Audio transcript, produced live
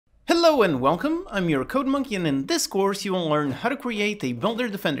Hello and welcome, I'm your Code Monkey, and in this course you will learn how to create a builder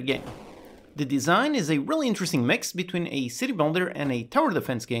defender game. The design is a really interesting mix between a city builder and a tower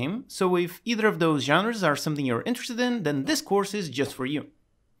defense game, so if either of those genres are something you're interested in, then this course is just for you.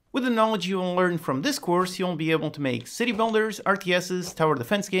 With the knowledge you will learn from this course, you'll be able to make city builders, RTSs, tower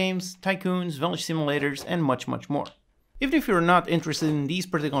defense games, tycoons, village simulators, and much more. Even if you're not interested in these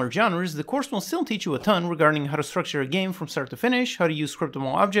particular genres, the course will still teach you a ton regarding how to structure a game from start to finish, how to use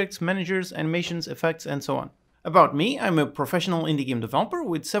scriptable objects, managers, animations, effects, and so on. About me, I'm a professional indie game developer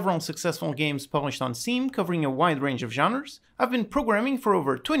with several successful games published on Steam covering a wide range of genres. I've been programming for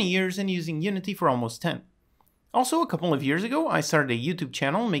over 20 years and using Unity for almost 10. Also, a couple of years ago, I started a YouTube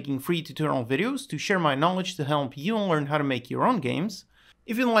channel making free tutorial videos to share my knowledge to help you learn how to make your own games.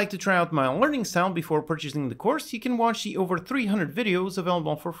 If you'd like to try out my learning style before purchasing the course, you can watch the over 300 videos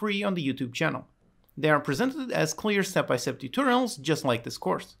available for free on the YouTube channel. They are presented as clear step-by-step tutorials, just like this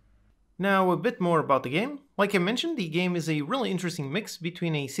course. Now, a bit more about the game. Like I mentioned, the game is a really interesting mix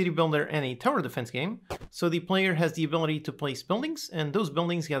between a city builder and a tower defense game. So the player has the ability to place buildings, and those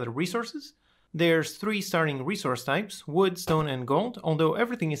buildings gather resources. There's 3 starting resource types, wood, stone, and gold, although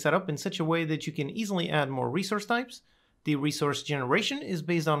everything is set up in such a way that you can easily add more resource types. The resource generation is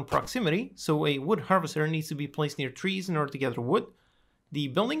based on proximity, so a wood harvester needs to be placed near trees in order to gather wood. The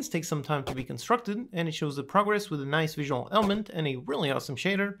buildings take some time to be constructed, and it shows the progress with a nice visual element and a really awesome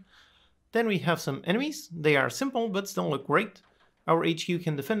shader. Then we have some enemies. They are simple but still look great. Our HQ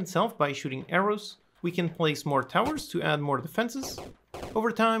can defend itself by shooting arrows. We can place more towers to add more defenses.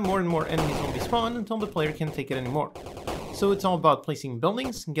 Over time, more and more enemies will be spawned until the player can't take it anymore. So it's all about placing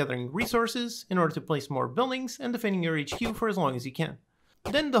buildings and gathering resources in order to place more buildings and defending your HQ for as long as you can.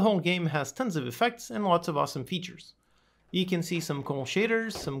 Then the whole game has tons of effects and lots of awesome features. You can see some cool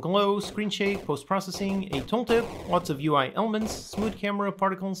shaders, some glow, screen shake, post-processing, a tooltip, lots of UI elements, smooth camera,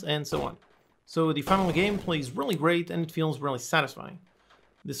 particles, and so on. So the final game plays really great and it feels really satisfying.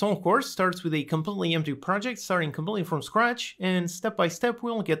 This whole course starts with a completely empty project starting completely from scratch, and step by step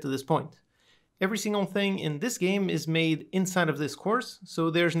we'll get to this point. Every single thing in this game is made inside of this course,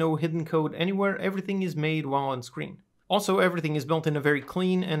 so there's no hidden code anywhere, everything is made while on screen. Also, everything is built in a very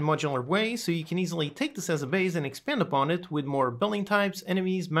clean and modular way, so you can easily take this as a base and expand upon it with more building types,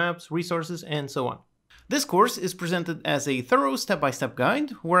 enemies, maps, resources, and so on. This course is presented as a thorough step-by-step guide,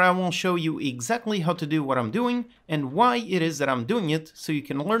 where I will show you exactly how to do what I'm doing and why it is that I'm doing it, so you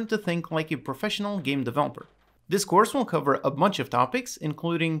can learn to think like a professional game developer. This course will cover a bunch of topics,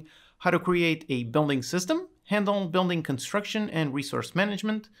 including how to create a building system, handle building construction and resource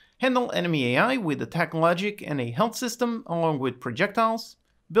management, handle enemy AI with attack logic and a health system along with projectiles,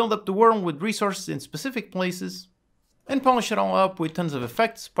 build up the world with resources in specific places, and polish it all up with tons of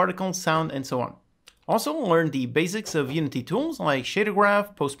effects, particles, sound, and so on. Also learn the basics of Unity tools like shader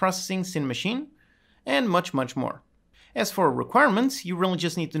graph, post-processing, cinemachine, and much more. As for requirements, you really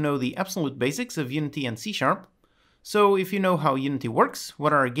just need to know the absolute basics of Unity and C#. So if you know how Unity works,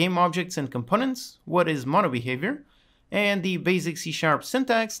 what are game objects and components, what is mono behavior, and the basic C#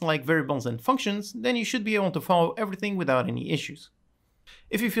 syntax like variables and functions, then you should be able to follow everything without any issues.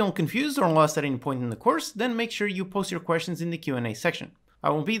 If you feel confused or lost at any point in the course, then make sure you post your questions in the Q&A section. I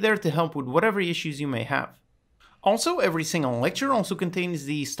will be there to help with whatever issues you may have. Also, every single lecture also contains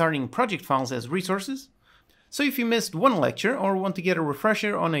the starting project files as resources. So if you missed one lecture or want to get a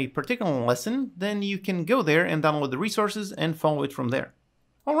refresher on a particular lesson, then you can go there and download the resources and follow it from there.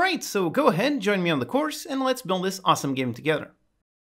 Alright, so go ahead, join me on the course, and let's build this awesome game together.